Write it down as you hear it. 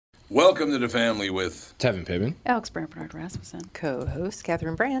Welcome to the family with Tevin Pittman, Alex Bernard Rasmussen, co-host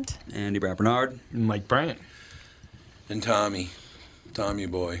Catherine Brandt, Andy Bernard, Mike Bryant, and Tommy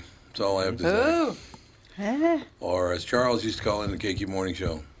boy. That's all I have to say. Or as Charles used to call in the KQ Morning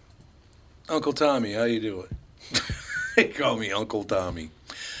Show, Uncle Tommy, how you doing? They call me Uncle Tommy.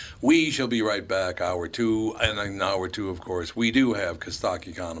 We shall be right back, hour two, and in hour two, of course, we do have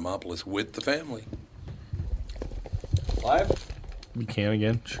Kostaki Economopoulos with the family. live. we can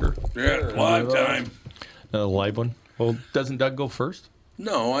again, sure. Yeah, live time. Another live one. Well, doesn't Doug go first?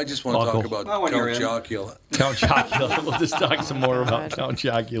 No, I just want to I'll talk go. about Oh, when you're Count in. Chocula. Count Chocula. We'll just talk some more about Count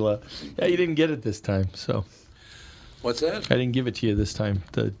Chocula. Yeah, you didn't get it this time, so What's that? I didn't give it to you this time.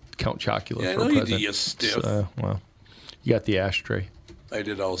 The Count Chocula Yeah, I for know you present. did, you stiff. So, well, you got the ashtray, I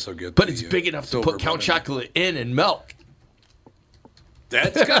did also get but the, it's big enough to silver put Count button. Chocula in and milk.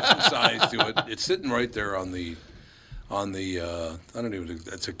 That's got some size to it. It's sitting right there on the I don't even,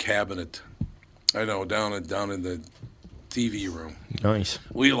 that's a cabinet. I know, down in the TV room. Nice.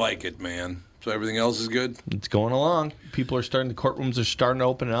 We like it, man. So everything else is good? It's going along. People are starting, the courtrooms are starting to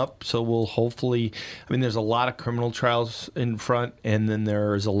open up. So we'll hopefully, I mean, there's a lot of criminal trials in front, and then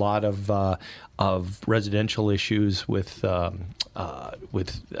there's a lot of residential issues with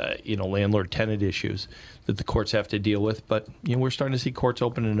landlord-tenant issues that the courts have to deal with. But we're starting to see courts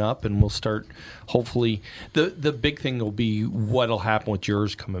opening up, and we'll start. Hopefully, the big thing will be what'll happen with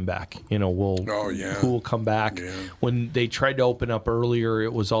jurors coming back. Who will come back. Yeah. When they tried to open up earlier,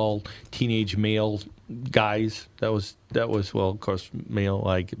 it was all teenage male guys. That was well, of course, male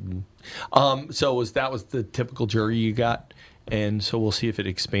like. That was the typical jury you got, and so we'll see if it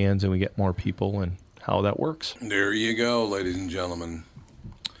expands and we get more people and how that works. There you go, ladies and gentlemen.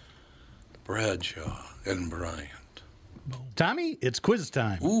 Bradshaw and Bryant. Tommy, it's quiz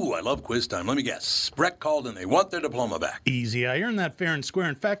time. Ooh, I love quiz time. Let me guess. Breck called and they want their diploma back. Easy. I earned that fair and square.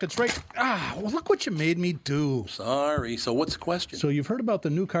 In fact, it's right. Well, look what you made me do. Sorry. So what's the question? So you've heard about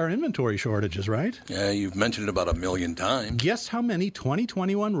the new car inventory shortages, right? Yeah, you've mentioned it about 1 million times. Guess how many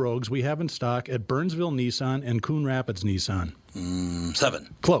 2021 Rogues we have in stock at Burnsville Nissan and Coon Rapids Nissan?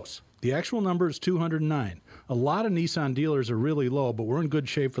 7. Close. The actual number is 209. A lot of Nissan dealers are really low, but we're in good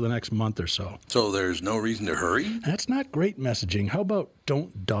shape for the next month or so. So there's no reason to hurry? That's not great messaging. How about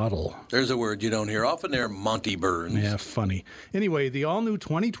don't dawdle? There's a word you don't hear often there, Monty Burns. Yeah, funny. Anyway, the all-new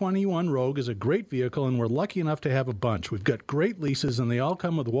 2021 Rogue is a great vehicle, and we're lucky enough to have a bunch. We've got great leases, and they all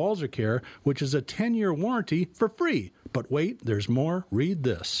come with Walzer Care, which is a 10-year warranty for free. But wait, there's more. Read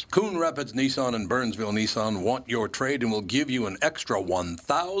this. Coon Rapids Nissan and Burnsville Nissan want your trade and will give you an extra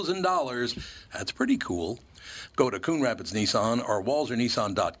 $1,000. That's pretty cool. Go to Coon Rapids Nissan or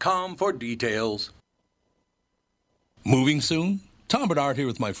WalzerNissan.com for details. Moving soon? Tom Bernard here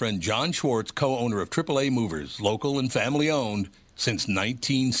with my friend John Schwartz, co-owner of AAA Movers, local and family-owned since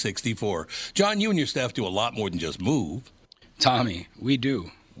 1964. John, you and your staff do a lot more than just move. Tommy, we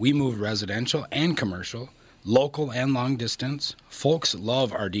do. We move residential and commercial, local and long distance. Folks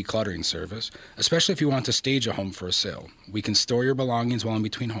love our decluttering service, especially if you want to stage a home for a sale. We can store your belongings while in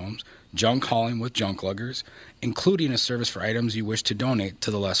between homes, junk hauling with junk luggers, including a service for items you wish to donate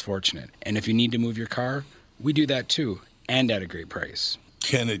to the less fortunate. And if you need to move your car, we do that too, and at a great price.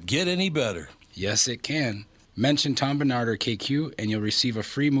 Can it get any better? Yes, it can. Mention Tom Bernard or KQ, and you'll receive a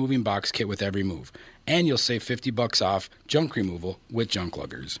free moving box kit with every move. And you'll save $50 off junk removal with junk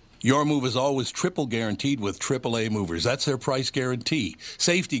luggers. Your move is always triple guaranteed with AAA Movers. That's their price guarantee,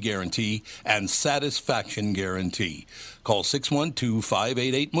 safety guarantee, and satisfaction guarantee. Call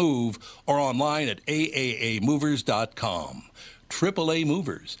 612-588-MOVE or online at aaamovers.com. AAA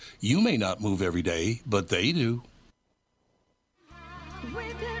Movers. You may not move every day, but they do. We've been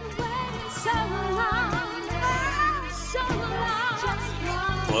waiting so long, so long.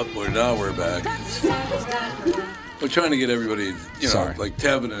 Well, we're back. We're trying to get everybody, Sorry. like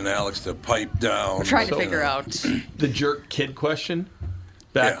Tevin and Alex to pipe down. We're trying to figure out. The jerk kid question.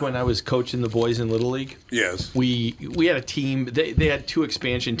 Back Yeah. when I was coaching the boys in Little League, Yes. we had a team. They had 2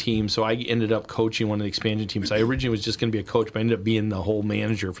 expansion teams, so I ended up coaching one of the expansion teams. I originally was just going to be a coach, but I ended up being the whole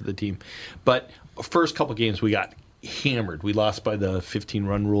manager for the team. But first couple games, we got hammered. We lost by the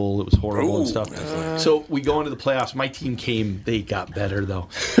 15-run rule. It was horrible and stuff. So we go into the playoffs. My team came. They got better though.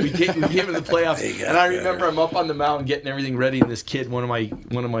 We came into the playoffs, and I remember I'm up on the mountain getting everything ready, and this kid, one of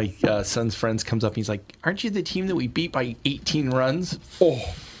my son's friends, comes up. And he's like, "Aren't you the team that we beat by 18 runs?" Oh.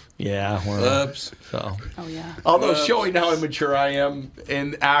 Yeah. Well, Oops. so. Oh yeah. Although showing how immature I am,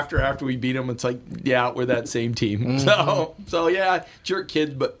 and after we beat them, it's like, yeah, we're that same team. So yeah, jerk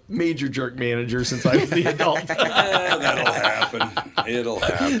kid, but major jerk manager since I was the adult. That'll happen. It'll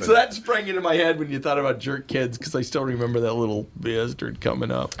happen. So that sprang into my head when you thought about jerk kids, because I still remember that little bastard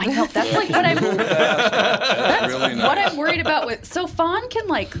coming up. I know. That's like what I'm. That's really nice. What I'm worried about with Fawn can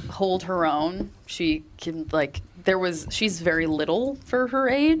like hold her own. She can like. She's very little for her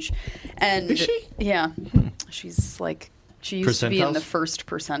age, and Is she? Yeah, she's like she used to be in the Percentiles? first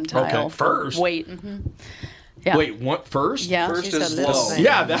percentile. Okay, for first? weight. Yeah. Wait, what first? Yeah. First She's a is little low. thing.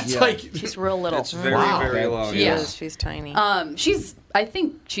 Yeah, that's like. She's real little. It's very, Wow. very low. She Yeah. is. She's tiny. I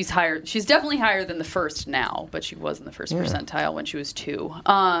think she's higher. She's definitely higher than the first now, but she was in the first percentile when she was 2.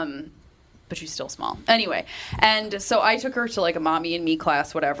 But she's still small. Anyway, and so I took her to like a mommy and me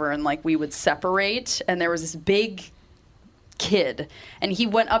class, whatever, and like we would separate, and there was this big kid, and he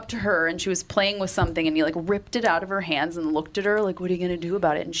went up to her, and she was playing with something, and he like ripped it out of her hands and looked at her like, what are you going to do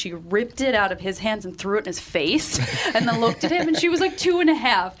about it? And she ripped it out of his hands and threw it in his face, and then looked at him, and she was like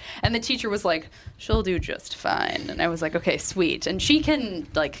 2.5, and the teacher was like, she'll do just fine. And I was like, okay, sweet. And she can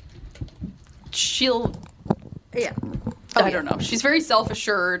like, yeah. I don't know. She's very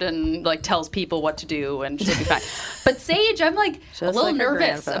self-assured and like tells people what to do, and she'll be fine. But Sage, I'm like a little like her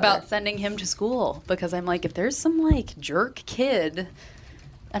nervous grandfather. about sending him to school, because I'm like, if there's some like jerk kid,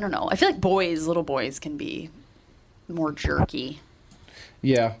 I don't know. I feel like little boys can be more jerky.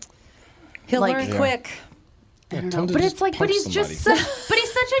 Yeah. He'll like- learn Yeah. quick. I don't tell know. him to But just it's like, but punch he's somebody. just, but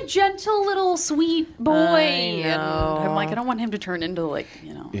he's such a gentle little sweet boy. I And I'm know. like, I don't want him to turn into like,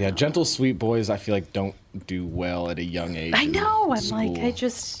 Yeah, gentle, sweet boys, I feel like don't do well at a young age. I in know. I'm school. like, I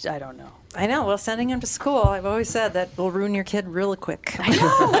don't know. I know. Well, sending him to school, I've always said that will ruin your kid really quick. But it's,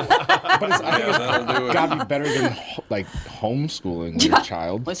 I think Yeah, that'll do it's it. got to be better than like homeschooling your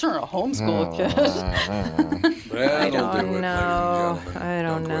child. At least you're not a homeschool kid. I That'll do it, ladies and don't know. gentlemen. I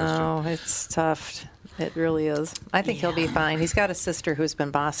don't No question. know. It's tough. It really is. I think he'll be fine. He's got a sister who's been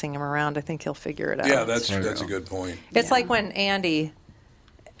bossing him around. I think he'll figure it out. Yeah, that's a good point. It's like when Andy.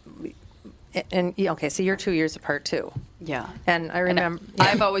 And okay, so you're 2 years apart too. Yeah. And I And remember.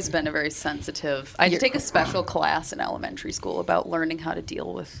 I've always been a very sensitive. I had to take a special class in elementary school about learning how to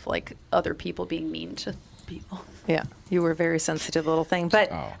deal with like other people being mean to people. Yeah, you were a very sensitive little thing. But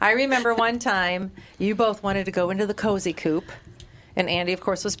I remember one time you both wanted to go into the cozy coop, and Andy, of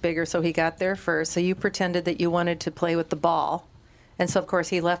course, was bigger, so he got there first. So you pretended that you wanted to play with the ball. And so, of course,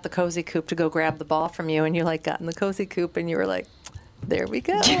 he left the cozy coop to go grab the ball from you, and you like got in the cozy coop, and you were like, there we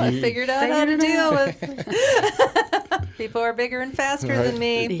go. I figured out how to deal with people who are bigger and faster than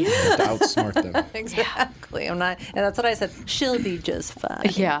me. To outsmart them. Exactly. I'm not, and that's what I said. She'll be just fine.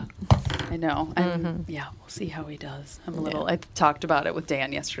 Yeah, I know. And yeah, we'll see how he does. I'm a little. I talked about it with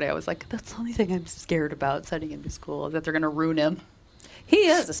Dan yesterday. I was like, that's the only thing I'm scared about sending him to school, is that they're going to ruin him. He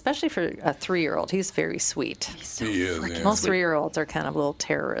is, especially for a 3-year-old. He's very sweet. He's so He is, freaking yeah. Most sweet. 3-year-olds are kind of little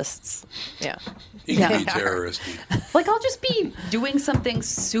terrorists. Yeah. He can be Yeah. terroristy. Like, I'll just be doing something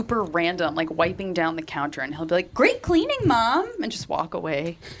super random, like wiping down the counter, and he'll be like, great cleaning, Mom, and just walk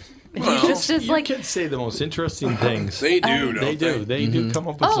away. And Well, he just is Your like, kids say the most interesting things. They do, don't They do. They do come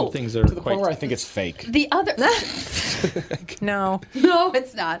up with Oh. some things that are To the quite. point where I think it's fake. the other. No. No,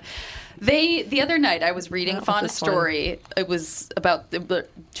 it's not. The other night I was reading Not with Fauna's this one. story. It was about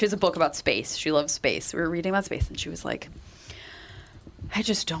she has a book about space. She loves space. We were reading about space, and she was like, I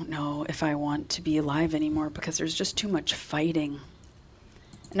just don't know if I want to be alive anymore because there's just too much fighting.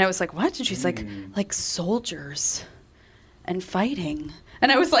 And I was like, what? And she's like soldiers and fighting.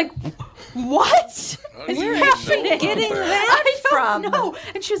 And I was like, what is happening? getting that I don't from? know.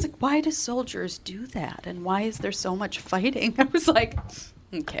 And she was like, why do soldiers do that? And why is there so much fighting? I was like,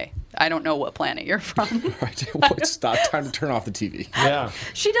 okay, I don't know what planet you're from. Right? It's not time to turn off the TV. Yeah.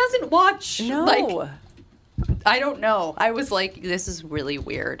 She doesn't watch. No. Like, I don't know. I was like, this is really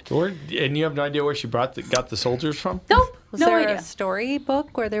weird. And you have no idea where she got the soldiers from? Nope. Was no there idea. a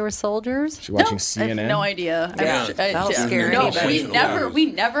storybook where there were soldiers? She's watching I have CNN. no idea. Yeah, that'll scare No, anybody.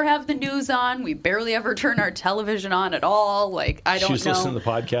 we never have the news on. We barely ever turn our television on at all. Like, I don't She was know. listening to the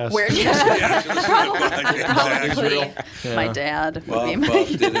podcast. Where probably Exactly. my dad would be Bob my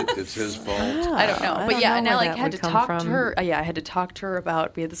did it. It's his fault. I don't know. But yeah, and I where like that had to would come talk from. to her. Yeah, I had to talk to her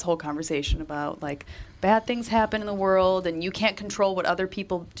about, we had this whole conversation about like bad things happen in the world and you can't control what other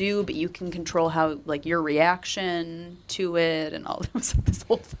people do, but you can control how like your reaction to it and all. It was like this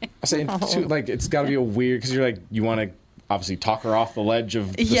whole thing. I'm saying too, like it's got to be a weird because you're like you want to obviously talk her off the ledge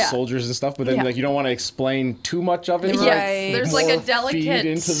of the Yeah. soldiers and stuff, but then Yeah. like you don't want to explain too much of it. to, Yes, there's like a more delicate feed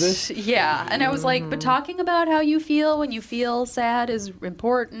into this. Yeah, and I was like, but talking about how you feel when you feel sad is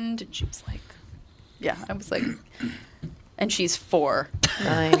important. And she was like, yeah, I was like, and she's 4.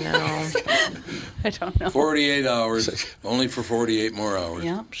 I know. I don't know. 48 hours, only for 48 more hours.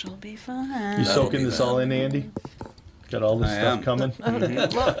 Yep, she'll be fine. You That'll soaking be this that. all in, Andy? Got all this I stuff am. coming?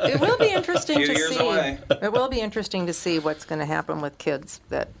 Well, it will be interesting Few to years see. away. It will be interesting to see what's going to happen with kids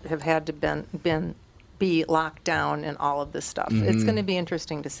that have had to be locked down and all of this stuff. It's going to be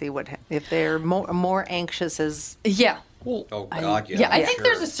interesting to see if they're more anxious as Yeah. Oh, God, yeah. Yeah, I for think sure.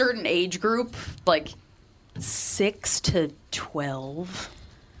 there's a certain age group, like 6 to 12,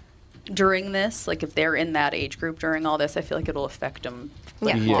 during this. Like, if they're in that age group during all this, I feel like it'll affect them.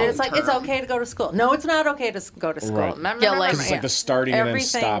 yeah. It's like it's okay to go to school. No, it's not okay to go to school. Right. Remember, Yeah, like- It's like the starting and then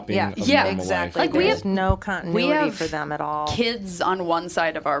Everything- stopping yeah. of Yeah, normal exactly. life. Like, we There's have- no continuity have for them at all. Kids on one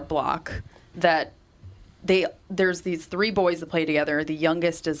side of our block that there's these 3 boys that play together. The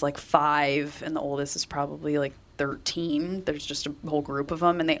youngest is like 5, and the oldest is probably like 13. There's just a whole group of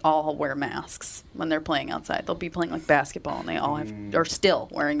them, and they all wear masks when they're playing outside. They'll be playing like basketball, and they all are still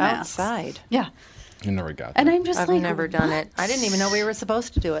wearing masks. Outside. Yeah. I never got that. And I'm just I've like, never done it. I didn't even know we were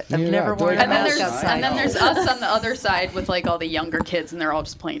supposed to do it. I've Yeah, never worn a and And then mask there's outside. and then there's us on the other side with like all the younger kids, and they're all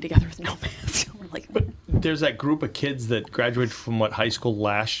just playing together with no masks. We're like, There's that group of kids that graduated from high school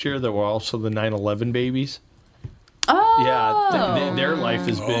last year that were also the 9/11 babies. oh, Yeah, their life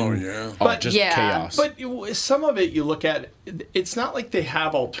has been. Oh, yeah. Oh, But just yeah. chaos. But some of it, you look at, it's not like they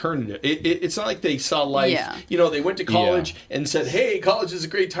have alternative. It's not like they saw life. Yeah. You know, they went to college and said, "Hey, college is a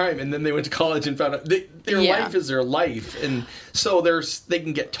great time," and then they went to college and found out their Yeah. life is their life, and so they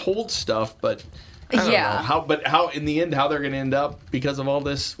can get told stuff, but I don't Yeah. know how in the end how they're going to end up because of all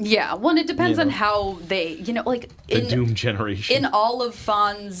this. Yeah, well, and it depends You on know. how they, like The Doom generation. in all of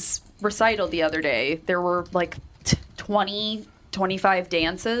Fawn's recital the other day, there were like 20, 25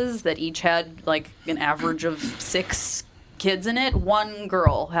 dances that each had like an average of 6 kids in it. One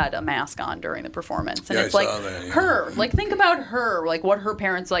girl had a mask on during the performance, and Yeah, I it's like saw that, yeah. her. Like, think about her. Like, what her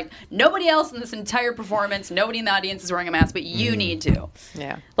parents like. Nobody else in this entire performance, nobody in the audience is wearing a mask, but you need to.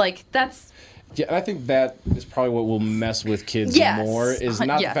 Yeah. Like, that's Yeah, and I think that is probably what will mess with kids Yes. more is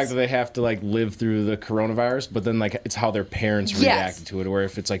not Yes. the fact that they have to like live through the coronavirus, but then like it's how their parents Yes. reacted to it. Where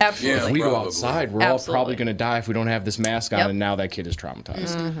if it's like Absolutely. if we go Probably. outside, we're all Absolutely. probably going to die if we don't have this mask on, Yep. and now that kid is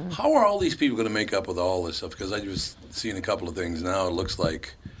traumatized. How are all these people going to make up with all this stuff? Because I just seen a couple of things now. It looks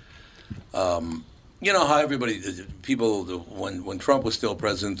like, you know how people, when Trump was still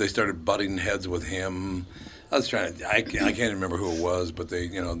president, they started butting heads with him. I can't remember who it was, but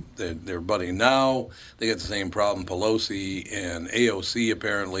they're butting. Now they got the same problem. Pelosi and AOC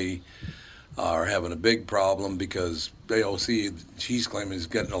apparently are having a big problem because she's claiming is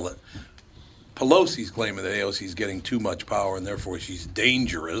getting Pelosi's claiming that AOC is getting too much power and therefore she's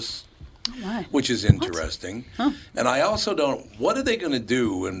dangerous, which is interesting. And I also what are they going to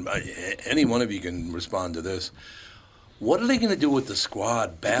do? And any one of you can respond to this. What are they going to do with the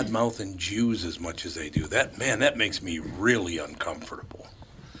squad bad-mouthing Jews as much as they do? That makes me really uncomfortable.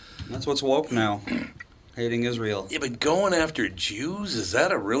 That's what's woke now. Hating Israel. Yeah, but going after Jews, is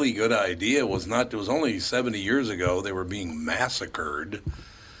that a really good idea? It was only 70 years ago they were being massacred.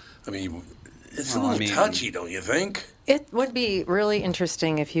 I mean, it's a little touchy, don't you think? It would be really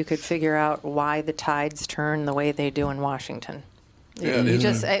interesting if you could figure out why the tides turn the way they do in Washington. Yeah,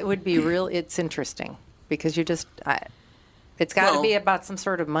 It would be real. It's interesting because it's got to be about some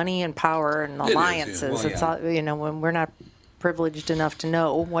sort of money and power and is, yeah. alliances. Well, It's all, when we're not privileged enough to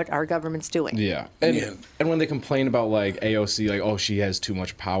know what our government's doing. Yeah. Yeah. And when they complain about like AOC, like, oh, she has too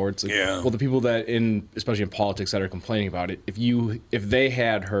much power, it's like, Yeah. well, the people that especially in politics that are complaining about it, if they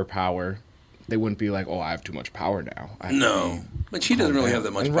had her power, they wouldn't be like, oh, I have too much power now. No, but she doesn't really have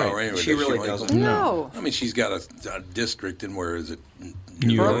that much Right. power anyway. She does really Michael? doesn't. No. I mean, she's got a district in where is it?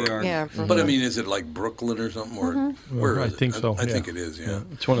 New York. Yeah. But I mean, is it like Brooklyn or something? Or where I is it? think so. I think it is. Yeah.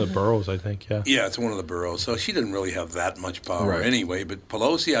 It's one of the boroughs, I think. Yeah. Yeah, it's one of the boroughs. So she didn't really have that much power Right. anyway. But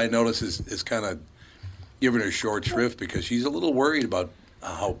Pelosi, I notice, is kind of giving her short shrift because she's a little worried about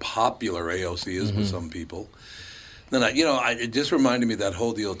how popular AOC is with some people. Then it just reminded me of that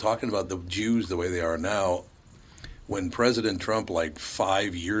whole deal talking about the Jews the way they are now. When President Trump, like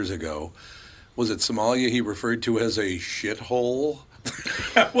 5 years ago, was it Somalia he referred to as a shithole?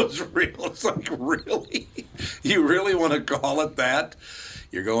 That was real. It's like, really? You really want to call it that?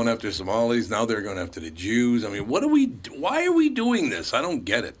 You're going after Somalis. Now they're going after the Jews. I mean, why are we doing this? I don't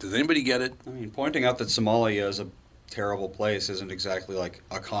get it. Does anybody get it? I mean, pointing out that Somalia is a terrible place isn't exactly like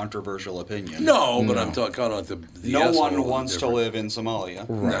a controversial opinion. No, but I'm talking about the No asshole one is wants to different. live in Somalia.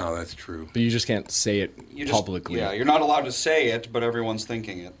 No, that's true. But you just can't say it You just, publicly. Yeah, you're not allowed to say it, but everyone's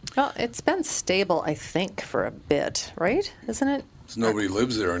thinking it. Well, it's been stable, I think, for a bit, right? Isn't it? Nobody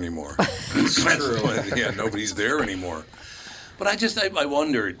lives there anymore. That's true. Yeah, nobody's there anymore. But I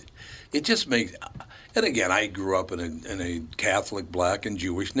wondered. It just makes. And again, I grew up in a Catholic, black, and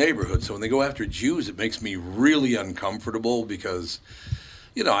Jewish neighborhood. So when they go after Jews, it makes me really uncomfortable because,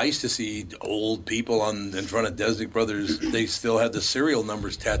 I used to see old people in front of Desnick Brothers. They still had the serial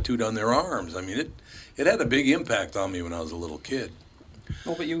numbers tattooed on their arms. I mean, it had a big impact on me when I was a little kid.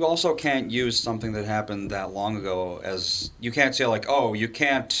 Well, but you also can't use something that happened that long ago as you can't say like, oh, you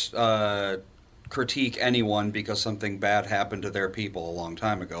can't critique anyone because something bad happened to their people a long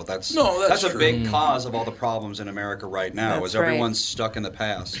time ago. That's a true. big cause of all the problems in America right now. That's is everyone's stuck in the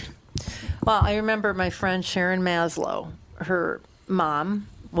past. Well, I remember my friend Sharon Maslow. Her mom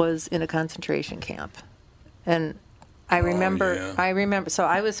was in a concentration camp, and I remember. So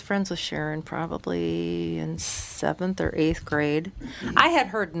I was friends with Sharon probably in 7th or 8th grade. I had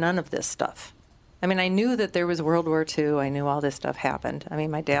heard none of this stuff. I mean, I knew that there was World War II. I knew all this stuff happened. I mean,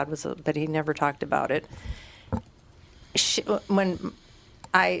 my dad but he never talked about it. When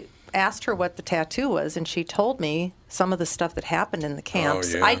I asked her what the tattoo was, and she told me some of the stuff that happened in the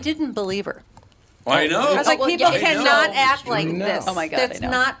camps, yeah. I didn't believe her. I know. I was like, people cannot act like No. this. Oh my God, It's I know.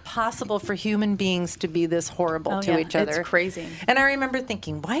 not possible for human beings to be this horrible to each other. It's crazy. And I remember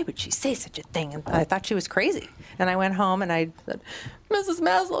thinking, why would she say such a thing? And I thought she was crazy. And I went home and I said, Mrs.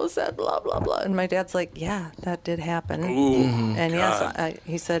 Maslow said blah, blah, blah. And my dad's like, yeah, that did happen. Ooh, And God. yes,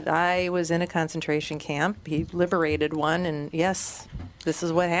 he said, I was in a concentration camp. He liberated one. And yes, this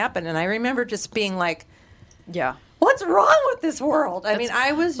is what happened. And I remember just being like, Yeah. what's wrong with this world? I mean,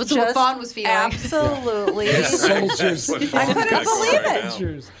 I was That's just what Vaughn was feeling. absolutely. Soldiers. I couldn't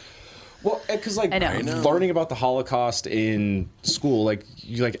believe it. Well, because I know. learning about the Holocaust in school,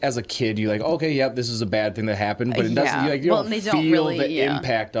 you as a kid, you're like, okay, yep, this is a bad thing that happened, but it doesn't. Yeah. You Well, don't they feel don't really- the yeah.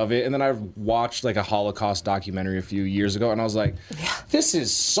 impact of it. And then I watched a Holocaust documentary a few years ago, and I was like, this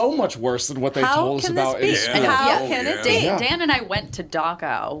is so much worse than what they How told us can this about be? in Yeah. school. How Oh, can yeah. it be? Yeah. Dan and I went to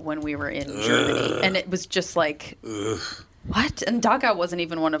Dachau when we were in Germany, and it was just like, what? And Dachau wasn't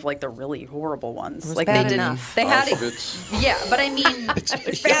even one of the really horrible ones. was Like bad they enough. didn't. They had it. Auschwitz. Yeah, but I mean,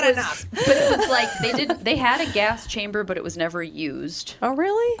 It's bad enough. But it was like they had a gas chamber, but it was never used. Oh,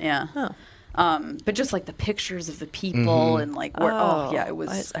 really? Yeah. Oh. But just the pictures of the people and where. Oh, yeah. It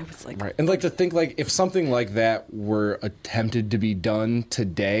was. I was like, Right. And to think if something like that were attempted to be done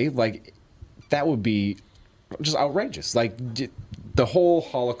today, that would be just outrageous. The whole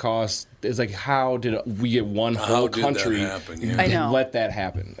Holocaust is how did we get one How whole did that country happen? Yeah. I know. let that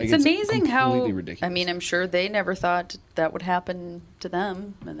happen? it's amazing how. completely ridiculous. I mean, I'm sure they never thought that would happen to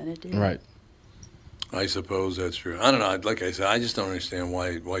them, and then it did. Right. I suppose that's true. I don't know. Like I said, I just don't understand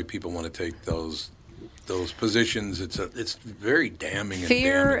why people want to take those positions. It's very damning.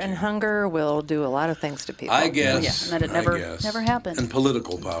 Fear and and hunger will do a lot of things to people. I guess. Yeah, and that it never happened. And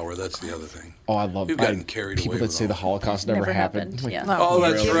political power. That's the other thing. Oh, I love We've gotten carried people away that with say all the Holocaust never, Never happened. happened, yeah. Oh,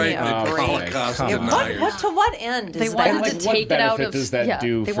 that's give right. me a The break. Holocaust Come on. deniers. To what end They is wanted that? to what take it out benefit of. does that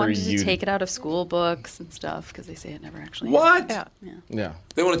do they for wanted you? to take it out of school books and stuff because they say it never actually. What? Yeah. Yeah.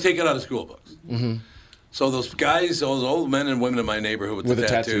 They want to take it out of school books. Mm-hmm. So those guys, those old men and women in my neighborhood with the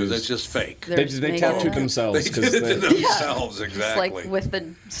tattoos, that's just fake. They're They just tattooed making- themselves. They 'cause did it to they- themselves, It's exactly. with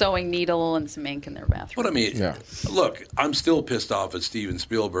the sewing needle and some ink in their bathroom. What I mean, Yeah. look, I'm still pissed off at Steven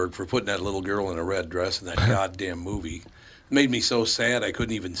Spielberg for putting that little girl in a red dress in that goddamn movie. It made me so sad I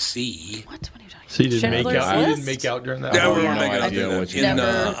couldn't even see. What are you talking about? So you didn't make Schindler's out. You didn't List? make out during that. Yeah, whole- we were no making out idea there what you in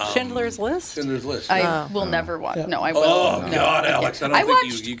Never. Schindler's List? Schindler's List. I will never watch. No, I will. Oh, no. God, Alex, I don't I think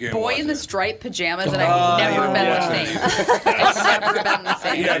watched you can Boy watch in the that. Striped Pajamas, and I've never been the same. It's never been the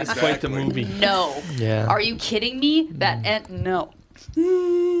same. Yeah, It's quite the movie. No. Yeah. Are you kidding me? No.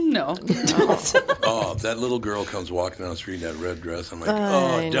 No. Oh, if that little girl comes walking down the street in that red dress, I'm like,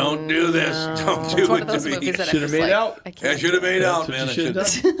 oh, don't do this. Don't do It's one it of those to me. movies that I'm Should've just made like, out. I I can't. should have made out, what man. I you should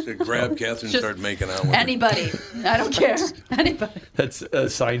should've have grabbed Catherine and Just started making out with her. Anybody. I don't care. Anybody. That's a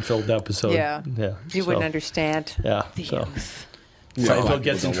Seinfeld episode. Yeah. Yeah. You wouldn't understand. Yeah. So Yeah, Seinfeld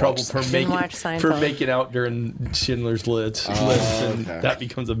gets in don't trouble watch for Didn't making watch Seinfeld. out during Schindler's List, and okay. that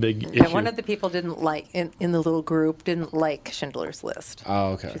becomes a big issue. And one of the people didn't like, in the little group, didn't like Schindler's List.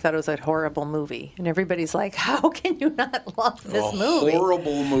 Oh, okay. She thought it was a horrible movie. And everybody's like, how can you not love this a movie?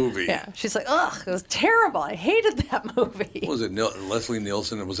 horrible movie. Yeah. She's like, ugh, it was terrible. I hated that movie. What was it Leslie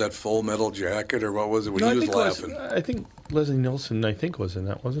Nielsen? Was that Full Metal Jacket or what was it? When No, he I was think laughing. I think Leslie Nielsen, I think, was in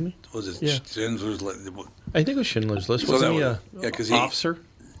that, wasn't he? Was it Yeah. Schindler's List? I think it was Schindler's List. So Wasn't that he was- a 'cause he- officer?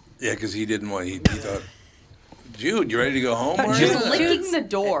 Yeah, because he didn't want. He thought, Jude, you ready to go home? Or Just not?" licking the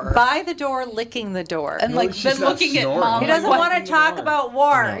door. By the door, licking the door. And like she's then not looking at snoring. mom. He doesn't like, want to talk about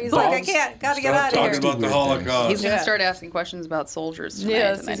war. No. He's like, I Dogs- can't, gotta get Stop out of talking here. about the Holocaust. He's gonna Yeah. start asking questions about soldiers tonight.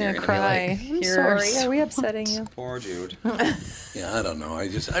 Yes, and he's then gonna you're cry. be like, I'm "Here's- sorry. Are we upsetting you? Poor Jude. Yeah, I don't know.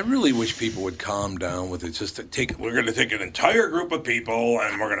 I really wish people would calm down with it. Just to we're going to take an entire group of people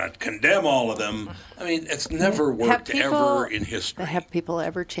and we're going to condemn all of them. I mean, it's never worked ever in history. Have people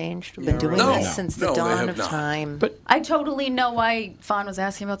ever changed? We've been doing No. this since the No, they dawn have of not. time. But I totally know why Fawn was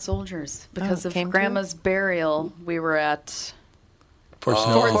asking about soldiers because of came to? Grandma's burial. We were at For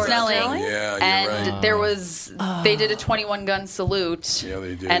Oh, Fort Fort Snelling, Snelling? Yeah, you're and right. there was they did a 21 gun salute. Yeah,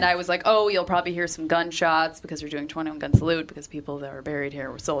 they did. And I was like, oh, you'll probably hear some gunshots because we're doing 21 gun salute because people that were buried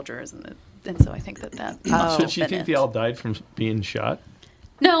here were soldiers, and so I think that must so have do you been think it. they all died from being shot?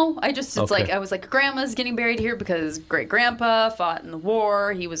 No, it's Okay. like I was like, Grandma's getting buried here because great grandpa fought in the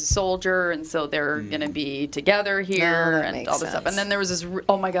war. He was a soldier, and so they're gonna be together here that and makes all this stuff. sense. And then there was this.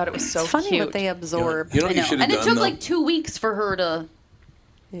 Oh my god, it was so It's funny cute. what they absorb. You know what I you know. should have And done, it took though? like 2 weeks for her to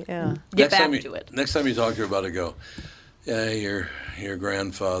Yeah. get next time back you, to it. Next time you talk to her about it, go, yeah, your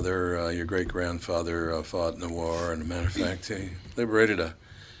grandfather, your great grandfather fought in the war, and as a matter of fact, he liberated a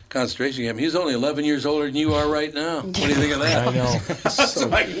concentration camp. He's only 11 years older than you are right now. What do you think of that? I know. It's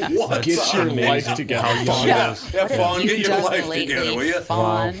like, what? Get your life together. Fawn. Yeah, Fawn, get You've your done life lately, together, will you?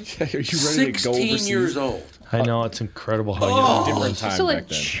 Fawn. Are you ready to go 16 overseas? years old. I know. It's incredible how young. Different She's time still a back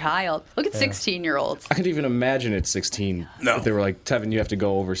then. child. Look at 16-year-olds. I could even imagine at 16 No. if they were like, Tevin, you have to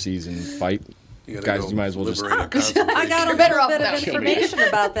go overseas and fight. You gotta Guys, go you might as well just. liberate a concentration I got a You're better little off bit of without information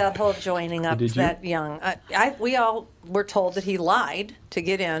about that whole joining up Did you? that young. We all were told that he lied to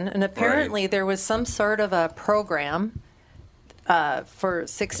get in, and apparently there was some sort of a program for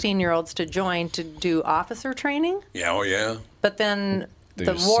 16-year-olds to join to do officer training. Yeah, oh yeah. But then They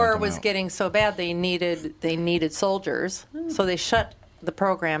the just war sent them was out. getting so bad they needed soldiers, so they shut the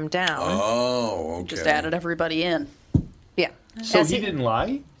program down. Oh, okay. Just added everybody in. Yeah. So As he didn't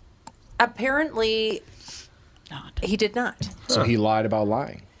lie? Apparently, God. he did not. So he lied about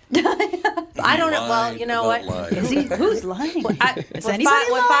lying. I don't know. Well, Lied you know about what? lying. Who's lying? With anybody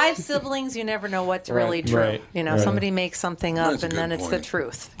with lying? 5 siblings, you never know what's Right. really true. Right. You know, Right. somebody makes something up, That's a and good then it's the point.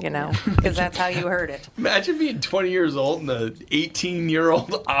 truth. You know, because that's how you heard it. Imagine being 20 years old and the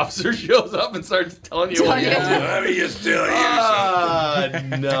 18-year-old officer shows up and starts telling you what you Telling you. do. Let me just tell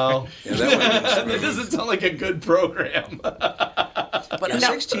you No. Yeah, that would have That been smooth. doesn't sound like a good program. But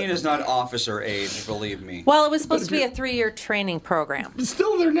 16 is not officer age, believe me. Well, it was supposed to be a 3-year training program.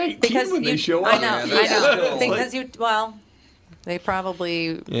 Still, they're 19 Because when they you- show I up. know, Yeah, I that's know. still- Because they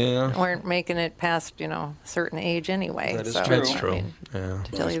probably Yeah. weren't making it past a certain age anyway. That is so, true. That's I true. mean, Yeah.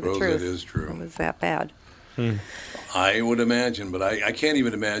 to tell you the suppose truth, it is true. It was that bad. I would imagine, but I can't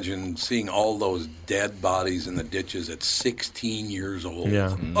even imagine seeing all those dead bodies in the ditches at 16 years old.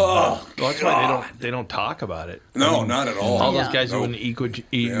 Yeah. Oh, Well, that's why they don't talk about it. no, not at all. All those Yeah. guys Nope. doing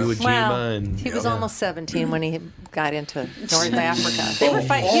Iwo Jima Well, and he was Yeah. almost 17 when he got into North Africa. They were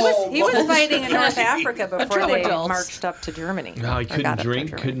he was fighting in North Africa before True they adults. marched up to Germany. No, he Or got couldn't up to drink,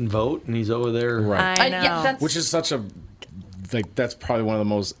 Germany. couldn't vote, and he's over there. Right. I know. Yeah, that's, Which is such a. That's probably one of the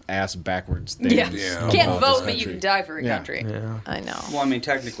most ass backwards things. yeah. Yeah. You can't about vote, this but you country. can die for your Yeah. country. Yeah. I know. Well, I mean,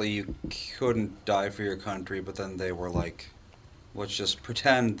 technically, you couldn't die for your country, but then they were like, let's just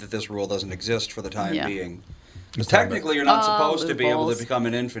pretend that this rule doesn't exist for the time Yeah. being. Because technically, you're not supposed to be able to loopholes. become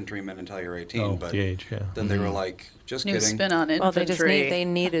an infantryman until you're 18, Oh, but the age, yeah. then they were like, just New kidding. spin on infantry. Well, they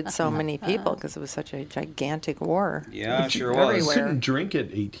needed so many people because it was such a gigantic war. Yeah, sure everywhere. was. Couldn't drink at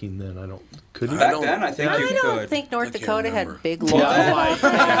 18 then. I don't. Couldn't. Back don't- then, I think I you don't could. think North I can't Dakota remember. had big Well, laws.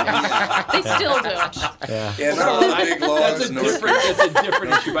 then- They still don't. Yeah. Yeah, not all big laws. That's a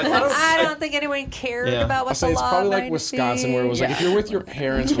different issue. But I don't think anyone cared Yeah. about I'll what say the it's law probably might like Wisconsin, where it was like, Yeah. if you're with your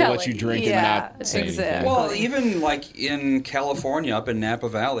parents, we'll let you drink and not say exactly. anything. Well, even like in California, up in Napa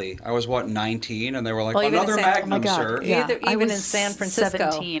Valley, I was 19, and they were like, Well, even in another San- oh my Magnum, God. sir. Yeah. I Even was in San Francisco.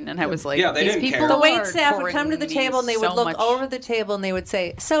 17, and I was like, Yeah, they these didn't people care. The wait are staff would come to the pouring table and they me would so look much- over the table and they would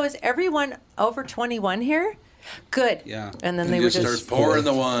say, "So is everyone over 21 here?" Good. Yeah. And then And they you would just just start pouring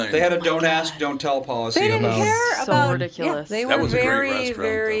the wine. They had a don't ask, don't tell policy. They didn't about, care So about ridiculous. Yeah, they That were was a great very, restaurant,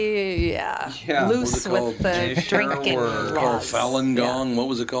 very Yeah. loose What was it with called? the They sure drinking were. Or laws. Falun Yeah. Gong. What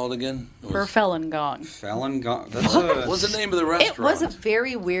was it called again? It For was, Falun Gong. Falun Gong. That's what was the name of the It restaurant? was a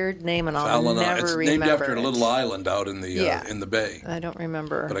very weird name, and I'll Falun. never It's remember. named after a it. little island out in the Yeah. in the bay. I don't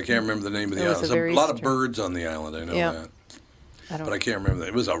remember. But I can't remember the name of the It was island. a There's very a lot of strange- birds on the island. I know Yeah. that. I don't. but I can't remember that.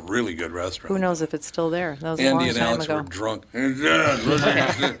 It was a really good restaurant. Who knows if it's still there? That was a Andy long and time Alex ago. were drunk. What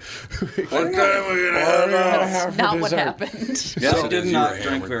time are we gonna have? That's not what happened. Yes, I it did is. You not were drink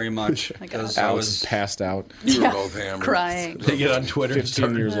hammered. very much because I Alex was is passed out. You were both hammered. Crying. They get on Twitter and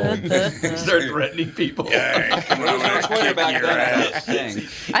 15 years old. start threatening people. Yeah, come on, no Twitter back then. I don't think.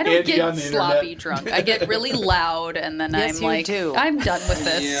 I don't Andy on get the sloppy internet. drunk. I get really loud, and then Yes, I'm you like, do. I'm done with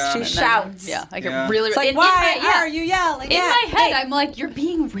this. Yeah. She And then- shouts. Yeah, I get Yeah. really. It's like, in why my, yeah. are you yelling? In at my head, me? I'm like, you're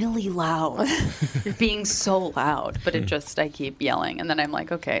being really loud. You're being so loud. But it just, I keep yelling. And then I'm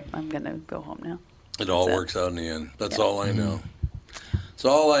like, okay, I'm going to go home now. It all That's it. works out in the end. That's all I know. That's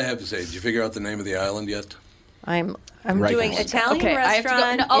all I have to say. Did you figure out the name of the island yet? I'm Right. doing Italian Okay, I have to go-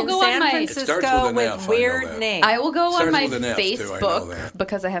 restaurant no, I'll in go on San my- It starts with Francisco an F, I with know weird that. name. I will go on Starts my with an F, too, I know Facebook that.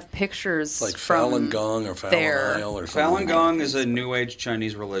 because I have pictures Like from Falun Gong or Falun there. Isle or something? Falun Gong is a New Age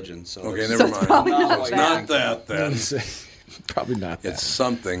Chinese religion. So Okay, it's- never it's mind. probably No, not it's that. not that then. Probably not that. It's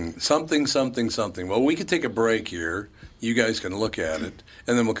something. Well, we could take a break here. You guys can look at it,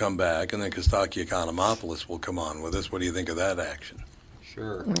 and then we'll come back, and then Kostaki Economopoulos will come on with us. What do you think of that action?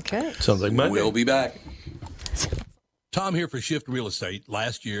 Sure. Okay. Sounds like Monday. We'll be back. Tom here for Shift Real Estate.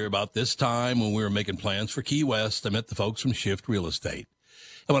 Last year, about this time when we were making plans for Key West, I met the folks from Shift Real Estate.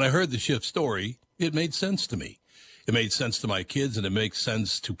 And when I heard the Shift story, it made sense to me. It made sense to my kids, and it makes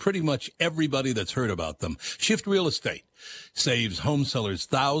sense to pretty much everybody that's heard about them. Shift Real Estate saves home sellers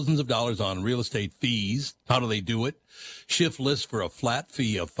thousands of dollars on real estate fees. How do they do it? Shift lists for a flat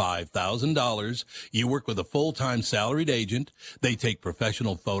fee of $5,000. You work with a full-time salaried agent. They take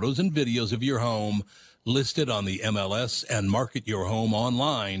professional photos and videos of your home, list it on the MLS, and market your home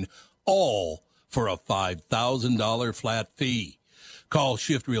online, all for a $5,000 flat fee. Call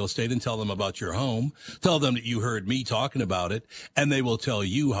Shift Real Estate and tell them about your home. Tell them that you heard me talking about it, and they will tell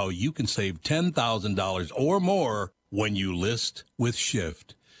you how you can save $10,000 or more when you list with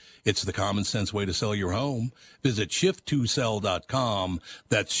Shift. It's the common sense way to sell your home. Visit shift2sell.com.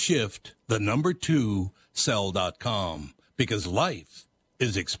 That's shift, the number 2, sell.com. Because life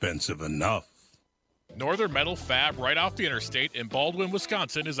is expensive enough. Northern Metal Fab, right off the interstate in Baldwin,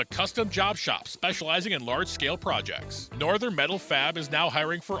 Wisconsin, is a custom job shop specializing in large-scale projects. Northern Metal Fab is now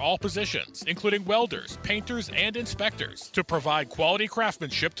hiring for all positions, including welders, painters, and inspectors, to provide quality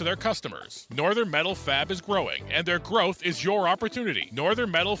craftsmanship to their customers. Northern Metal Fab is growing, and their growth is your opportunity.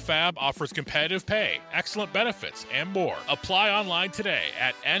 Northern Metal Fab offers competitive pay, excellent benefits, and more. Apply online today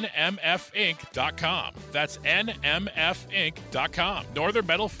at nmfinc.com. That's nmfinc.com. Northern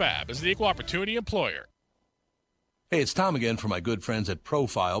Metal Fab is the equal opportunity employer. Hey, it's Tom again for my good friends at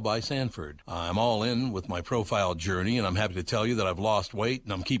Profile by Sanford. I'm all in with my profile journey, and I'm happy to tell you that I've lost weight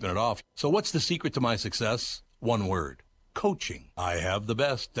and I'm keeping it off. So what's the secret to my success? One word. Coaching. I have the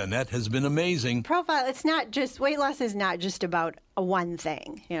best. Annette has been amazing. Profile, it's not just, weight loss is not just about a one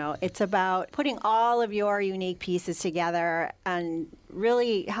thing. You know, it's about putting all of your unique pieces together and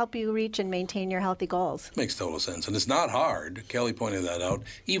really help you reach and maintain your healthy goals. Makes total sense. And it's not hard. Kelly pointed that out.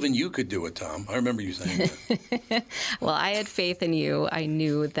 Even you could do it, Tom. I remember you saying that. Well, I had faith in you. I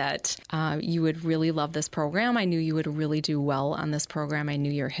knew that you would really love this program. I knew you would really do well on this program. I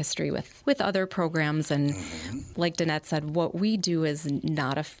knew your history with other programs. And like Danette said, what we do is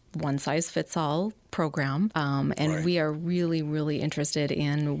not a one-size-fits-all program. And Right. we are really, really interested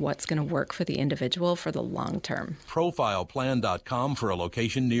in what's going to work for the individual for the long term. Profileplan.com for a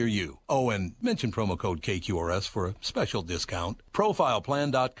location near you. Oh, and mention promo code KQRS for a special discount.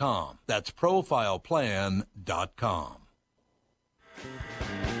 Profileplan.com. That's profileplan.com.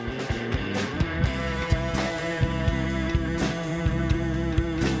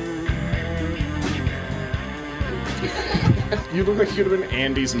 You look like you could have been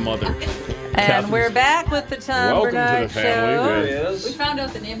Andy's mother. And we're back with the Tom Welcome Bernard to the family. Show. We found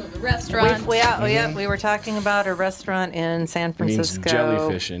out the name of the restaurant. We were talking about a restaurant in San It means Francisco.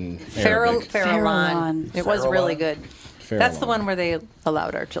 jellyfish in Arabic. Farallon. It was really good. That's the Farallon. one where they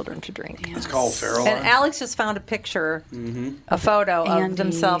allowed our children to drink. It's called Farallon. And Alex just found a picture, a photo of Andy.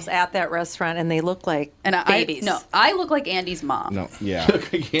 themselves at that restaurant, and they look like And babies. I look like Andy's mom. No, yeah.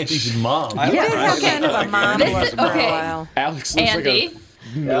 Look like Andy's mom. I You guys look- I have look kind of a like mom This look is- for a okay. while. Alex looks Andy. like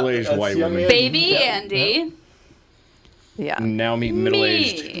a middle-aged white young woman. Andy. Baby Andy. Yeah. Now meet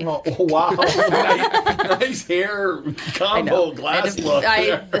middle-aged. Me. Oh, wow. nice hair combo, glass look.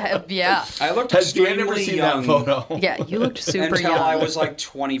 Yeah. I looked Has Dan extremely ever seen young that photo? Yeah, you looked super until young. I was like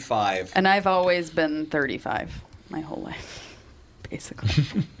 25. And I've always been 35 my whole life, basically.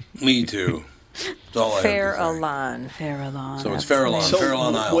 Me too. That's all I have to say. Farallon. Farallon. So it's that's the Farallon. name. So,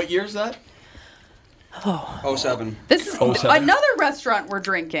 Farallon Isle. what year's that? 07. This is 07. another restaurant we're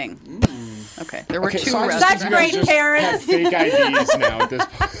drinking. Okay, there were Okay, two so I restaurants. Such great just parents. have fake IDs now at this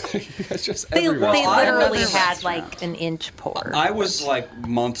point. It's just They everywhere. literally Another had restaurant. like an inch pour. I was like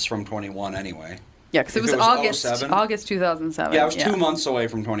months from 21 anyway. Yeah, because it If was August 07? August 2007. Yeah, I was 2 months away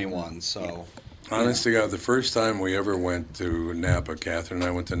from 21, so. Honest to God, the first time we ever went to Napa, Catherine and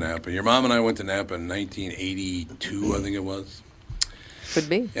I went to Napa. Your mom and I went to Napa in 1982, I think it was. Could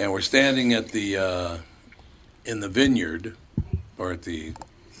be. And we're standing at the in the vineyard, or at the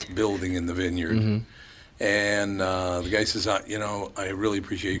building in the vineyard. And the guy says, I really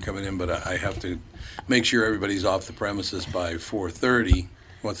appreciate you coming in, but I have to make sure everybody's off the premises by 4:30.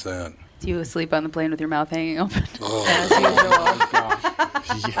 What's that? Do you sleep on the plane with your mouth hanging open? As usual.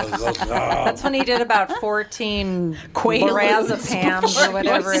 That's when he did about 14 lorazepams or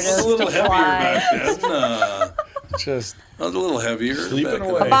whatever it I was is a little to heavier fly. back then. Just I was a little heavier. Sleeping back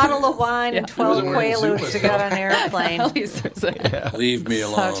away. then. A bottle of wine and 12 There was a Quaaludes to get on an airplane. At least there's a Leave me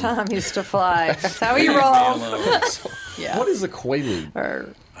That's alone. how Tom used to fly. That's how he Leave me rolls. alone. yeah. what is a Quaalude?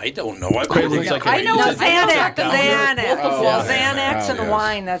 Or, I don't know. I've Quaalude's never like got- a- I know It's a- Xanax. down Xanax. Oh, Well, yeah. Xanax Oh, and yes.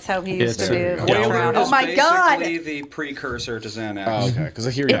 wine. That's how he used It's to a- do. yeah. Quaalude Oh is my God. basically the precursor to Xanax. Oh, okay. Because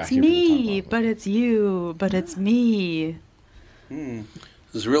I hear you. It's me, but it's you, but it's me.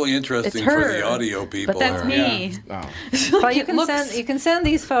 This is really interesting It's for her, the audio people. But that's there. me. Oh. Well, you It can looks- send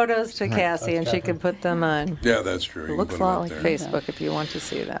these photos to Cassie and she can put them on. Yeah, that's true. You It can looks put a them lot up like there. Facebook if you want to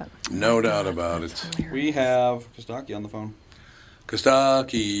see that. No doubt about it. We have Kostaki on the phone.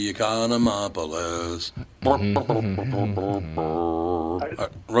 Kostaki Economopoulos.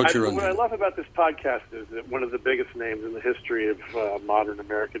 Wrote your own. What I love about this podcast is that one of the biggest names in the history of modern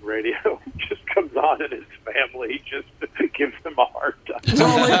American radio just comes on and his family just gives him a hard time.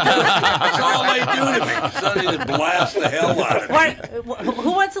 That's all they do to me. Somebody to blast the hell out of me.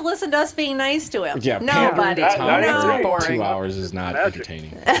 Who wants to listen to us being nice to him? Yeah, Nobody. pampering Tom That's for right. like 2 boring. hours is not Magic.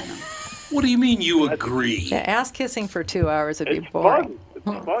 entertaining. What do you mean you agree? Yeah, ass kissing for 2 hours would be It's boring. fun. It's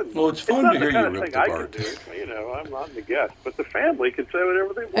fun. Well, it's fun not to the hear kind you of ripped thing apart. I can do. You know, I'm not the guest, but the family can say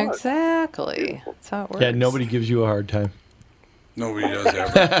whatever they want. Exactly. That's how it works. Yeah, nobody gives you a hard time. Nobody does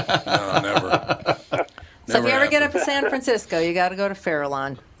ever. No, never. So if you ever get up happened. to San Francisco, you got to go to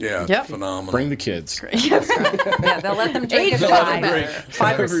Farallon. Yeah, Yep. phenomenal. Bring the kids. Yeah, they'll let them drink Age at doesn't 5. matter.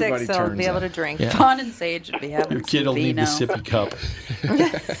 5 or 6, Everybody they'll turns be able up. to drink. Yeah. Fawn and Sage would be having Your kid some will need the vino. sippy cup.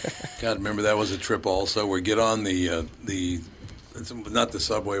 God, remember that was a trip also. We get on the it's not the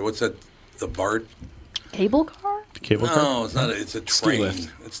subway. What's that? The BART? Cable car? Cable car? No, it's not. It's a Ski train. lift.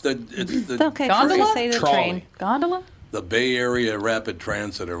 It's the Okay, Gondola? first you say the Trolley. train. Gondola? the Bay Area Rapid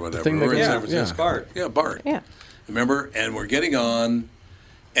Transit or whatever. thing that We're in goes- San yeah, Francisco. BART. Yeah, BART. Yeah. Remember? And we're getting on,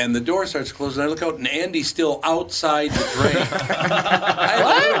 and the door starts closing. I look out, and Andy's still outside the train. I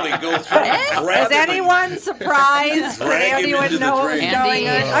literally go through and grab Is him and anyone surprised that drag him Andy into would the know what was train. going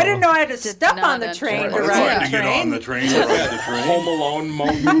on? Andy I didn't know I had to step not on the that train sure. to I was ride trying the to get on train. the train. To ride the train. Home Alone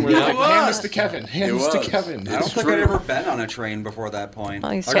moment where Yeah, like, it hand was. this to Kevin. Hand It this to was. Kevin. I don't It's think true. I'd ever been on a train before that point.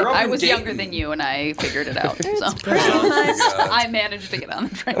 Well, you I grew up I in was Dayton. younger than you, and I figured it out. So God. I managed to get on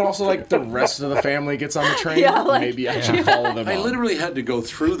the train. And also, like, the rest of the family gets on the train. Yeah, like- Maybe I should follow them I on. literally had to go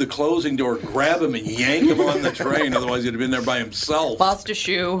through the closing door, grab him, and yank him on the train. Otherwise, he'd have been there by himself. Lost a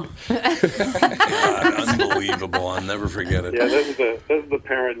shoe. God, unbelievable. I'll never forget it. Yeah, those are the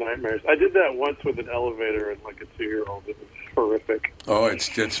parent nightmares. I did that once with an elevator and like a 2-year-old. It was horrific. Oh,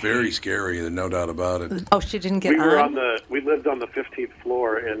 it's very scary. There's no doubt about it. Oh, she didn't get We were on? we lived on the 15th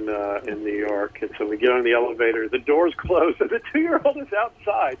floor in New York, and so we get on the elevator. The doors close, and the 2-year-old is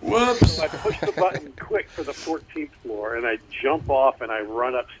outside. Whoops. So I push the button quick for the 14th floor, and I jump off and I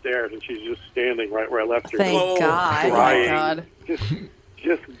run upstairs, and she's just standing right where I left her. Thank Oh, God. Oh my Crying. God.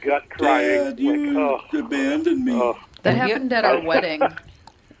 Just gut crying. Dad, you abandoned me. Oh. That And you- happened at our wedding.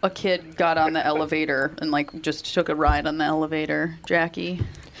 A kid got on the elevator and like just took a ride on the elevator. Jackie.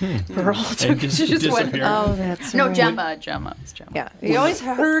 Pearl took, just she just went. disappeared. Oh, that's No, right. Gemma. It was Gemma. Yeah, you always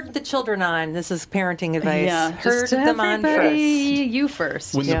herd the children on. This is parenting advice. Yeah, herd just them on everybody- first. You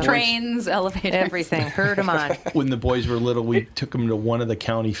first. When the boys- Trains, elevators, Everything, herd them on. When the boys were little, we took them to one of the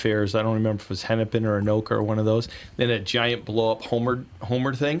county fairs. I don't remember if it was Hennepin or Anoka or one of those. Then a giant blow-up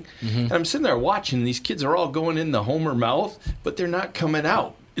Homer thing. And I'm sitting there watching. These kids are all going in the Homer mouth, but they're not coming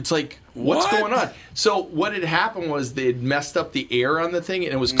out. It's like, what's What? going on? So what had happened was they had messed up the air on the thing,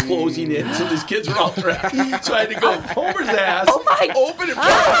 and it was closing in. So these kids were all trapped. So I had to go Homer's ass, open it,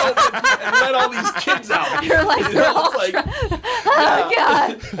 and let all these kids out. You're like, And they're I was all like, Oh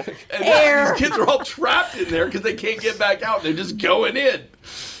God! and Air. these kids are all trapped in there because they can't get back out. They're just going in.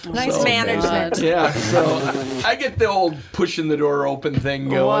 Nice So- management. Yeah, so I get the old pushing the door open thing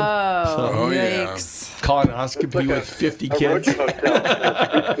going. Whoa! Oh, yeah. Yikes! Colonoscopy with 50 A roach kids. motel for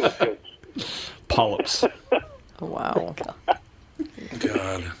preschool kids. polyps. Wow.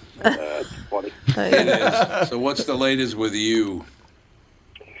 God. That's funny. It is. So what's the latest with you?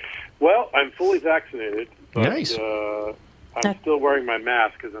 Well, I'm fully vaccinated. But, Nice. I'm still wearing my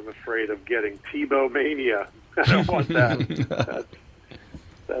mask because I'm afraid of getting Tebow mania. I don't want that.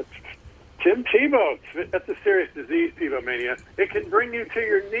 That's Tim Tebow. That's a serious disease, Tebow mania. It can bring you to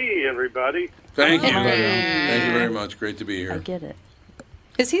your knee, everybody. Thank you. Thank you very much. Great to be here. I get it.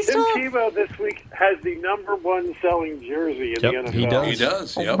 Is he Tim still? Tebow this week has the #1 selling jersey in the NFL. he does. He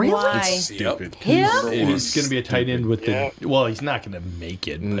does. Yep. Really? It's stupid. Him? He's going to be a tight end with Yeah. the. Well, he's not going to make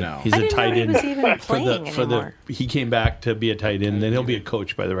it. But No. he's I a didn't know tight he end was even for playing the. He came back to be a tight end, then he'll be a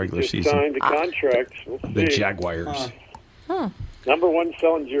coach by the regular Just season. signed a contract. We'll The see. Jaguars. #1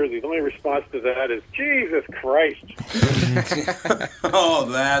 selling jersey. The only response to that is, Jesus Christ. Oh,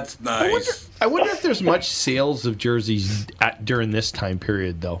 that's nice. I wonder if there's much sales of jerseys during this time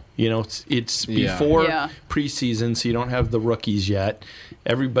period, though. You know, it's Yeah. before Yeah. preseason, so you don't have the rookies yet.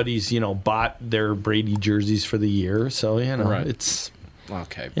 Everybody's, bought their Brady jerseys for the year, so, Right. it's...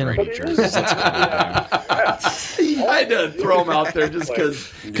 Okay, You know. Brady jerseys. Let's calm down. I had to throw him out there just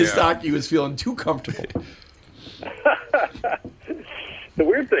because Yeah. Kostaki was feeling too comfortable. The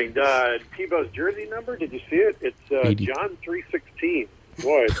weird thing, Tebow's jersey number, did you see it? It's 80. John 316.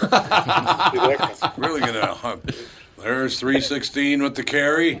 Boy. See that one? Really gonna. There's 316 with the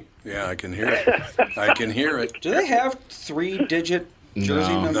carry. Yeah, I can hear it. I can hear it. Do they have 3-digit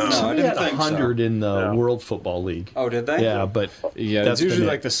jersey No. numbers? No. I Somebody didn't had think 100 so. in the No. World Football League. Oh, did they? Yeah, but Yeah, that's it's usually been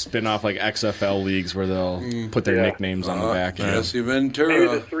like it. the spin-off like XFL leagues where they'll put their Yeah. nicknames on the back. Jesse Maybe the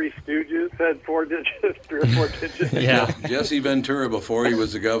Ventura. Three Stooges had 4 digits, 3 or 4 digits. Yeah. Jesse Ventura. Before he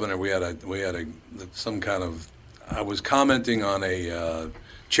was the governor, we had some kind of. I was commenting on a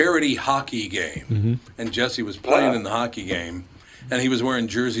charity hockey game, and Jesse was playing in the hockey game, and he was wearing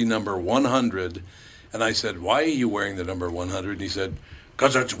jersey number 100, and I said, "Why are you wearing the number 100?" And he said,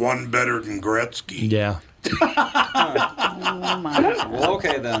 "'Cause it's one better than Gretzky." Yeah. Oh my. Well,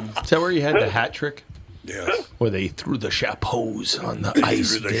 okay then. Is that where you had the hat trick? Yes. Where they threw the chapeaus on the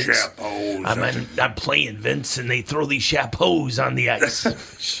ice, Through the Vince? chapeaus. I'm playing Vince, and they throw these chapeaux on the ice.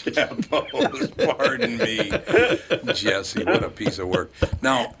 Chapeaus, pardon me. Jesse, what a piece of work.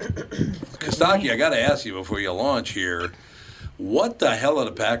 Now, Kostaki, I got to ask you before you launch here, what the hell are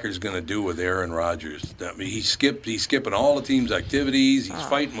the Packers going to do with Aaron Rodgers? I mean, he's skipping all the team's activities. He's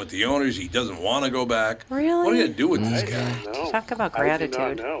fighting with the owners. He doesn't want to go back. Really? What are you going to do with this guy? No. Talk about I do gratitude.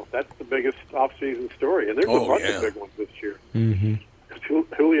 not know. That's the biggest off-season story. And there's Oh, a bunch yeah. of big ones this year. Mm-hmm.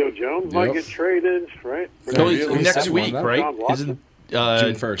 Julio Jones might Yep. get traded, right? So Really? it's next Said week, one, right? John Watson? Isn't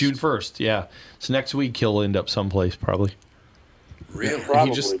June 1st. June 1st, yeah. So next week he'll end up someplace probably. Really? Probably.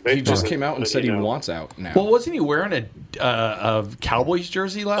 He just based on came out and what said he you know. wants out now. Well, wasn't he wearing a Cowboys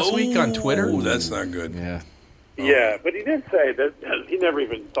jersey last week on Twitter? Oh, that's not good. Yeah. Yeah, but he did say that he never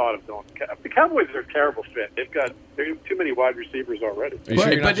even thought of going. The Cowboys are a terrible fit. They've got too many wide receivers already. Are you sure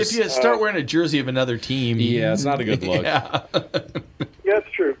Right, you're not but if just- you start wearing a jersey of another team, Yeah, it's not a good look. Yeah. Yeah,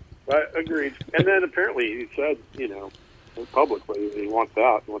 that's true. I agreed. And then apparently he said, publicly he wants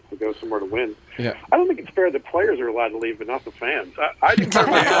out and wants to go somewhere to win. Yeah. I don't think it's fair that players are allowed to leave, but not the fans. I do.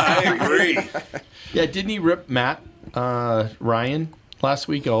 Yeah, I agree. Yeah, didn't he rip Matt Ryan last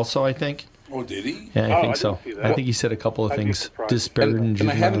week also, I think? Oh, did he? Yeah, I I think didn't so. see that. I think he said a couple of I'd be things surprised. disparaging. And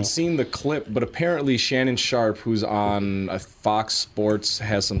I haven't Matt. seen the clip, but apparently Shannon Sharp, who's on Fox Sports,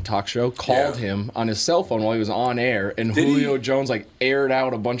 has some talk show, called him on his cell phone while he was on air, and Did he? Julio Jones aired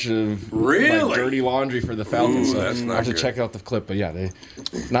out a bunch of Really? dirty laundry for the Falcons. Ooh, So that's I not have to good. check out the clip, but yeah, they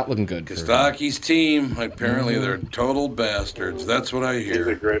not looking good. for- Kostaki's team, apparently they're total bastards. That's what I He's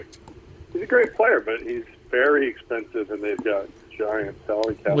a hear. great player, but he's very expensive, and they've got giant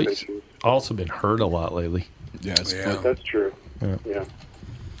salary cap Well, he's issues. also been hurt a lot lately. Yeah, it's Yeah. That's true. Yeah. Yeah.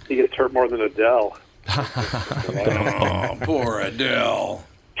 He gets hurt more than Adele. Oh, poor Adele.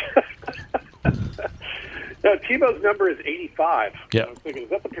 Now, Tebow's number is 85. Yeah. I was thinking, is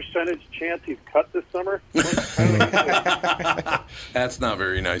that the percentage chance he's cut this summer? That's not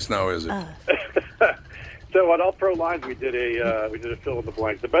very nice now, is it? So at All Pro Lines, we did a fill in the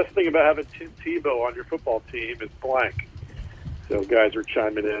blank. The best thing about having Tim Tebow on your football team is blank. So guys are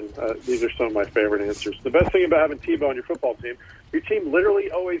chiming in. These are some of my favorite answers. The best thing about having Tebow on your football team, your team literally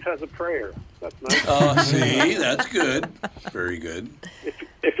always has a prayer. That's nice. See, that's good. Very good.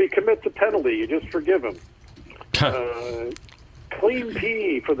 If he commits a penalty, you just forgive him. Clean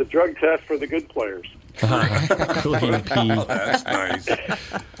pee for the drug test for the good players. Clean pee. Oh, that's nice.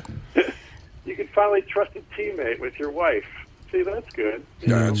 You can finally trust a teammate with your wife. See, that's good.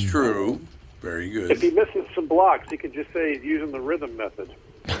 That's true. Very If he good. misses some blocks, he can just say he's using the rhythm method.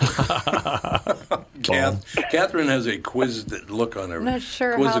 Catherine has a quizzed look on her. I'm not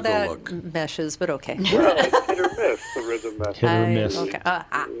sure how quizzical that look. meshes, but okay. Well, it's hit or miss, the rhythm mesh. Hit or miss.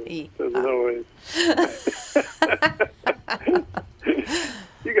 Okay. There's no way.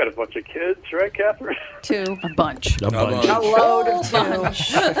 You got a bunch of kids, right, Catherine? Two. A bunch. A bunch. A load of two.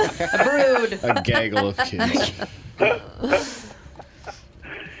 A brood. A gaggle of kids.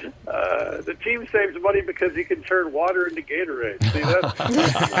 The team saves money because you can turn water into Gatorade. See that?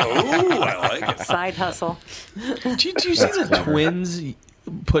 Ooh, I like it. Side hustle. Did you see the Twins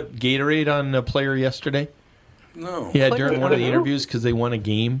put Gatorade on a player yesterday? No. Yeah, during one of the interviews because they won a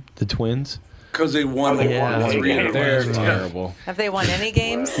game, the Twins. Because they won they won 3 in a They're row. terrible. Have they won any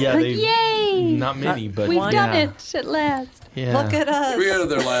games? Yeah, they Yay! not many, but We've yeah. done it at last. Yeah. Look at us. 3 out of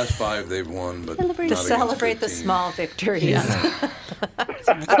their last 5 they've won, but To not against celebrate good the teams. small victories.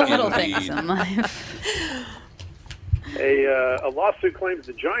 It's the little things in life. A lawsuit claims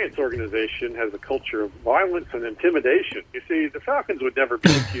the Giants organization has a culture of violence and intimidation. You see, the Falcons would never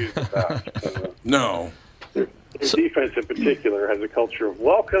be accused of that. No. Their defense in particular has a culture of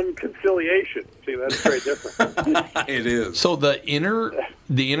welcome conciliation. See, that's very different. It is. So the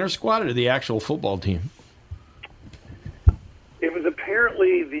inner squad or the actual football team? It was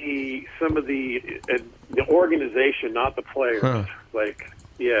apparently some of the organization, not the players. Huh.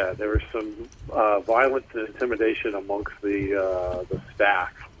 Yeah, there was some violence and intimidation amongst the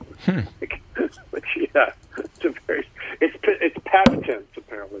staff. But yeah, it's past tense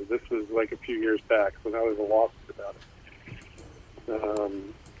apparently. This was like a few years back, so now there's a lawsuit about it.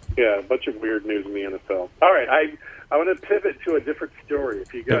 Yeah, a bunch of weird news in the NFL. All right, I want to pivot to a different story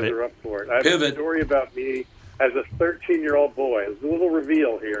if you guys are up for it. I have a story about me as a 13-year-old boy. There's a little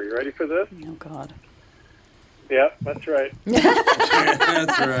reveal here. You ready for this? Oh, God. Yep, that's right.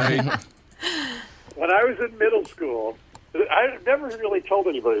 That's right. When I was in middle school, I've never really told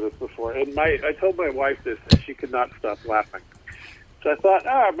anybody this before, and I told my wife this, and she could not stop laughing. So I thought,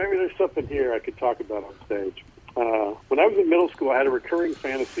 maybe there's something here I could talk about on stage. When I was in middle school, I had a recurring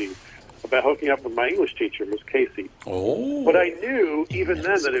fantasy about hooking up with my English teacher, Miss Casey. Oh. But I knew even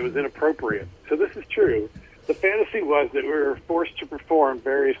then that it was inappropriate. So this is true. The fantasy was that we were forced to perform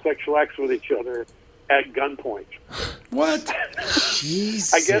various sexual acts with each other at gunpoint. What?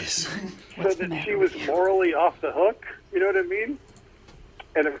 Jesus. I guess so that she was morally off the hook, you know what I mean?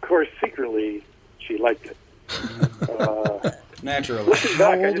 And of course, secretly, she liked it. Naturally.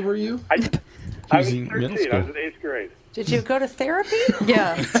 How old were you? I was in middle 13. I school. was in 8th grade. Did you go to therapy?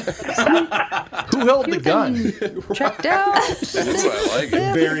 Yeah. Who held the gun? Checked out. Ooh, I like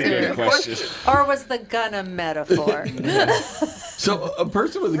it. Very good question. Or was the gun a metaphor? So a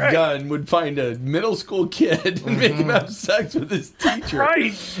person with a gun would find a middle school kid and make him have sex with his teacher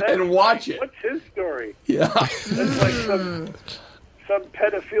Right. and watch it. What's his story? Yeah. That's like some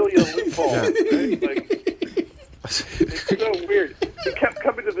pedophilia loophole. Right? Like, it's so weird. He kept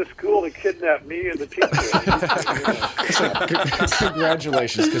coming to the school to kidnap me and the teacher.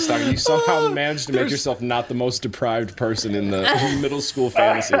 Congratulations, Kostaki. You somehow managed to make yourself not the most deprived person in the middle school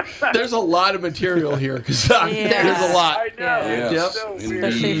fantasy. There's a lot of material here, Kostaki. Yeah. There's a lot. I know. Yes, It's so weird.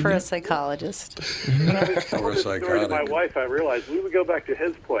 Especially for a psychologist. When I was telling the story to my psychotic. wife, I realized we would go back to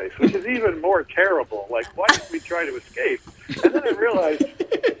his place, which is even more terrible. Like, why did we try to escape? And then I realized,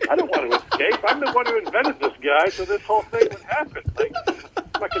 I don't want to escape. I'm the one who invented this guy, so this whole thing would happen. Like, I'm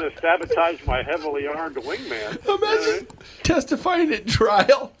not going to sabotage my heavily armed wingman. Imagine testifying at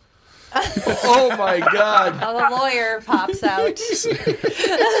trial. Oh my God. Now the lawyer pops out. It's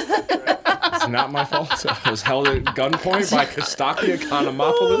not my fault. I was held at gunpoint by Kostaki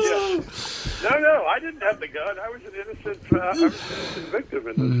Economopoulos. No, I didn't have the gun. I was an innocent victim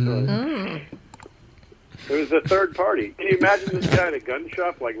in this story. It was a third party. Can you imagine this guy in a gun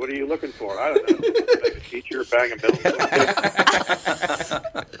shop? Like, what are you looking for? I don't know. Like a teacher, bang a middle school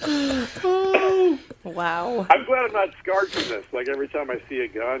kid. Wow. I'm glad I'm not scarred from this. Like, every time I see a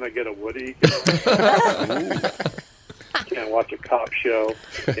gun, I get a Woody. Can't watch a cop show.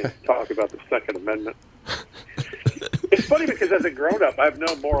 Can't talk about the Second Amendment. It's funny because as a grown-up, I have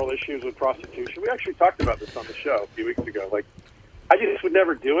no moral issues with prostitution. We actually talked about this on the show a few weeks ago. Like, I just would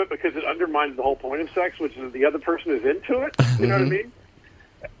never do it because it undermines the whole point of sex, which is the other person is into it. You know what I mean?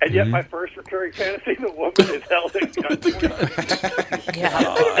 And yet, my first recurring fantasy, the woman is held at gunpoint.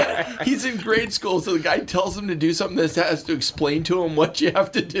 Yeah. He's in grade school, so the guy tells him to do something that has to explain to him what you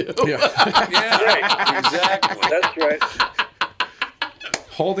have to do. Yeah, exactly. That's right.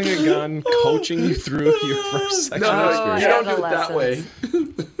 Holding a gun, coaching you through your first sexual No, experience. you don't do it that way.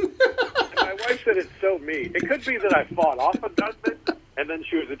 My wife said it's so mean. It could be that I fought off a gunman, and then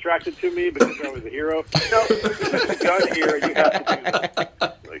she was attracted to me because I was a hero. No, there's a gun here, you have to do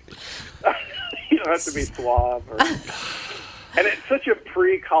that. Like, have to be suave. And it's such a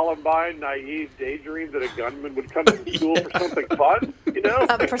pre-Columbine, naive daydream that a gunman would come to school for something fun, you know?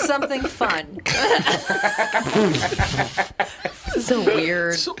 For something fun. This is a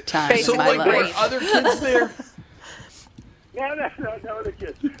weird time So, in my like, life. were other kids there? No other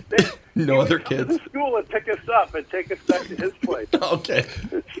kids. No other He would come kids. to school and pick us up and take us back to his place. Okay.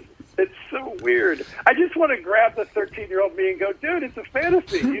 It's so weird. I just want to grab the 13-year-old me and go, dude, it's a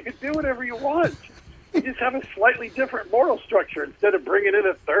fantasy. You can do whatever you want. You just have a slightly different moral structure instead of bringing in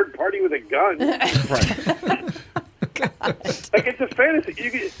a third party with a gun. Like, it's a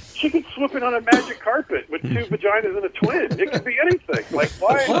fantasy. She could swoop in on a magic carpet with two vaginas and a twin. It could be anything. Like,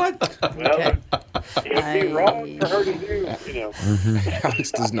 why? What? Well, it would be wrong for her to do, you know.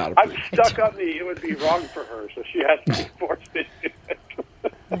 Alex does not I'm approve. stuck on the, it would be wrong for her, so she has to be forced to do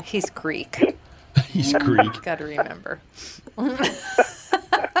it. He's Greek. He's Greek. Got to remember.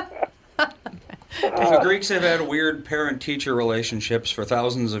 The Greeks have had weird parent-teacher relationships for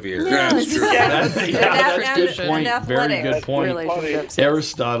thousands of years. That's true. That's a good And point. Very athletic good point. relationships.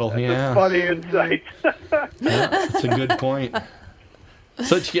 Aristotle, yeah. Funny insight. That's a good point.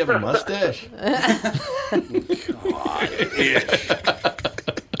 So did you have a mustache?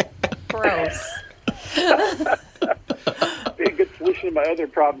 Gross. Be a good solution to my other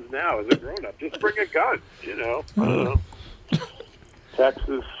problems now as a grown-up. Just bring a gun, you know. I don't know.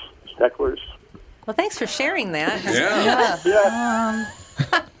 Texas, hecklers. Well, thanks for sharing that. Yeah.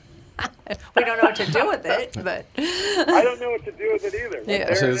 We don't know what to do with it, but I don't know what to do with it either. But Yeah.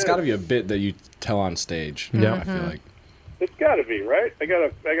 there So it it's is. got to be a bit that you tell on stage. Yeah. I feel like. It's got to be, right? I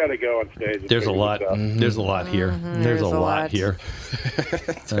gotta go on stage. and There's a figure lot. this out. There's a lot here. There's a lot here.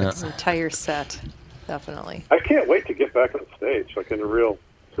 it's an entire set, definitely. I can't wait to get back on stage, like in a real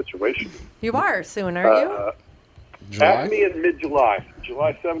situation. You are soon, are you? July? Acme in mid-July.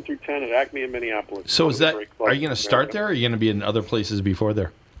 July 7 through 10 at Acme in Minneapolis. So is One that? of the great clubs Are you going in to start America. there, or are you going to be in other places before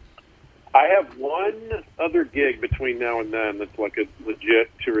there? I have one other gig between now and then that's like a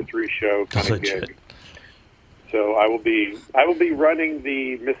legit 2 or 3 show kind of Legit. gig. So I will be running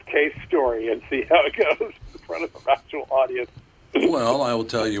the Miss Case story and see how it goes in front of an actual audience. Well, I will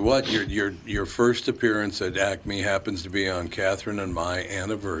tell you what, your first appearance at Acme happens to be on Catherine and my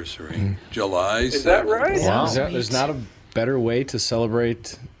anniversary, July 7th. Is that right? Wow. There's not a better way to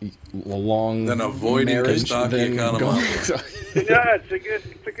celebrate a long Than avoiding marriage Kostaki than Economou. going- Yeah, it's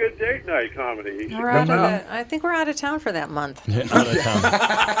a good date night comedy. You should We're come out of out. I think we're out of town for that month. Out of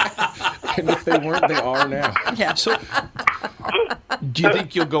town. And if they weren't, they are now. Yeah. So, do you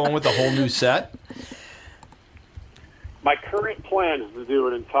think you'll go in with a whole new set? My current plan is to do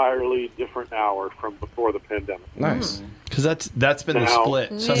an entirely different hour from before the pandemic. Nice. Because that's been the Now-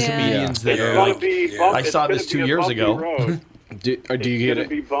 split. Some Yeah. comedians that It's are gonna like, be yeah. I it's saw gonna this be 2 a years bumpy ago. road. Do you It's get going to it?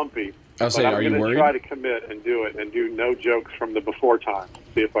 be bumpy. I'll say, but are I'm you going to worried? try to commit and do it and do no jokes from the before time.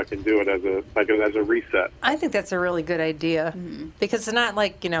 See if I can do it as a reset. I think that's a really good idea because it's not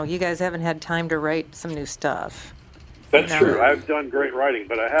like you guys haven't had time to write some new stuff. That's No. true. I've done great writing,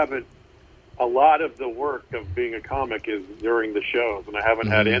 but I haven't. A lot of the work of being a comic is during the shows, and I haven't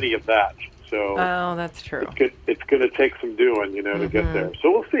had any of that. So Oh, that's true. it's going to take some doing, to get there.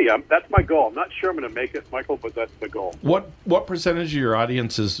 So we'll see. That's my goal. I'm not sure I'm going to make it, Michael, but that's the goal. what percentage of your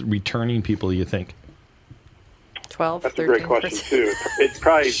audience is returning people? Do you think? 12, That's a 13%. great question too. It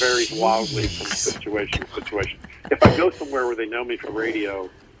probably varies wildly from situation to situation. If I go somewhere where they know me from radio,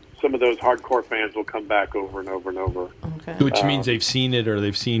 some of those hardcore fans will come back over and over and over. Okay. Which means they've seen it or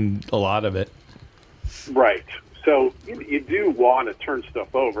they've seen a lot of it. Right. So you do want to turn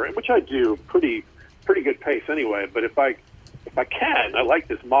stuff over, and which I do pretty good pace anyway. But if I can, I like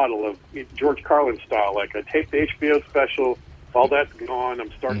this model of George Carlin style. Like I tape the HBO special, all that's gone.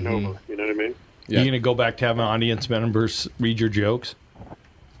 I'm starting over. You know what I mean? Yeah. You're going to go back to having audience members read your jokes?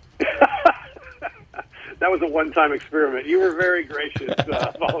 That was a one-time experiment. You were very gracious,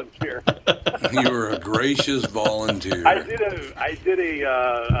 volunteer. You were a gracious volunteer. I did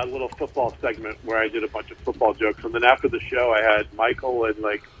a little football segment where I did a bunch of football jokes, and then after the show, I had Michael and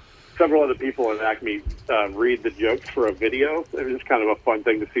like several other people at Acme read the jokes for a video. It was just kind of a fun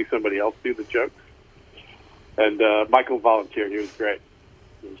thing to see somebody else do the jokes. And Michael volunteered. He was great.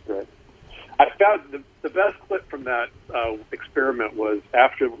 I found the best clip from that experiment was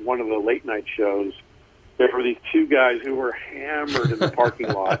after one of the late night shows. There were these two guys who were hammered in the parking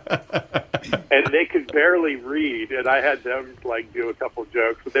lot, and they could barely read, and I had them like do a couple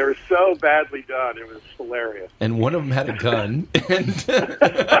jokes, but they were so badly done, it was hilarious. And one of them had a gun. It's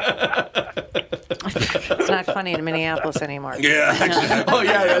not funny in Minneapolis anymore. Yeah, exactly. Oh,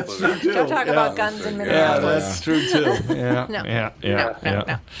 yeah, that's true, too. Don't talk about guns in Yeah, Minneapolis. that's true, too. Yeah, No. yeah.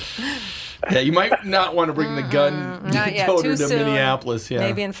 No. Yeah, you might not want to bring the gun Not yet. toter Too to soon. Minneapolis. Yeah.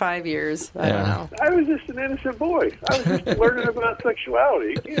 Maybe in 5 years. I don't Yeah. know. I was just an innocent boy. I was just learning about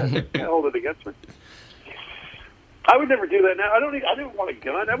sexuality. Yeah, can't hold it against me. I would never do that now. I didn't want a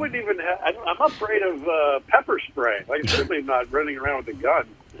gun. I wouldn't even. I'm afraid of pepper spray. Like certainly not running around with a gun.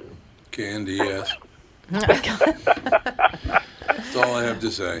 Candy, yes. That's all I have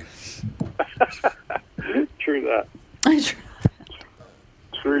to say. True that.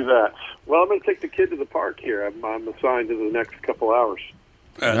 True that. Well, I'm going to take the kid to the park here. I'm assigned to the next couple hours.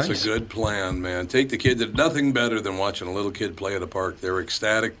 That's Nice. a good plan, man. Take the kid. There's nothing better than watching a little kid play at a park. They're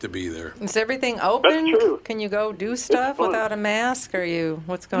ecstatic to be there. Is everything open? That's true. Can you go do stuff fun. without a mask?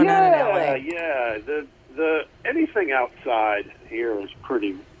 What's going on in LA? Yeah. The anything outside here is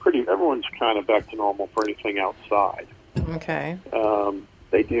pretty. Everyone's kind of back to normal for anything outside. Okay.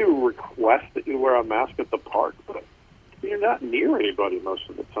 They do request that you wear a mask at the park, but you're not near anybody most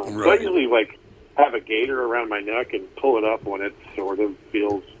of the time. So I Right. usually have a gaiter around my neck and pull it up when it sort of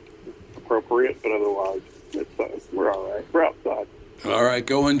feels appropriate, but otherwise we're all right. We're outside. All right,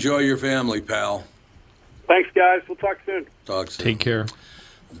 go enjoy your family, pal. Thanks, guys. We'll talk soon. Talk soon. Take care.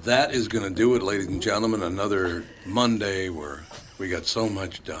 That is going to do it, ladies and gentlemen. Another Monday where we got so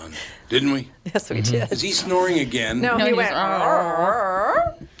much done, didn't we? Yes, we did. Is he snoring again? No, he he's- went.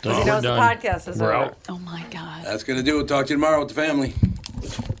 Because he we're knows the done. podcast is We're over. out. Oh my God. That's going to do it. Talk to you tomorrow with the family.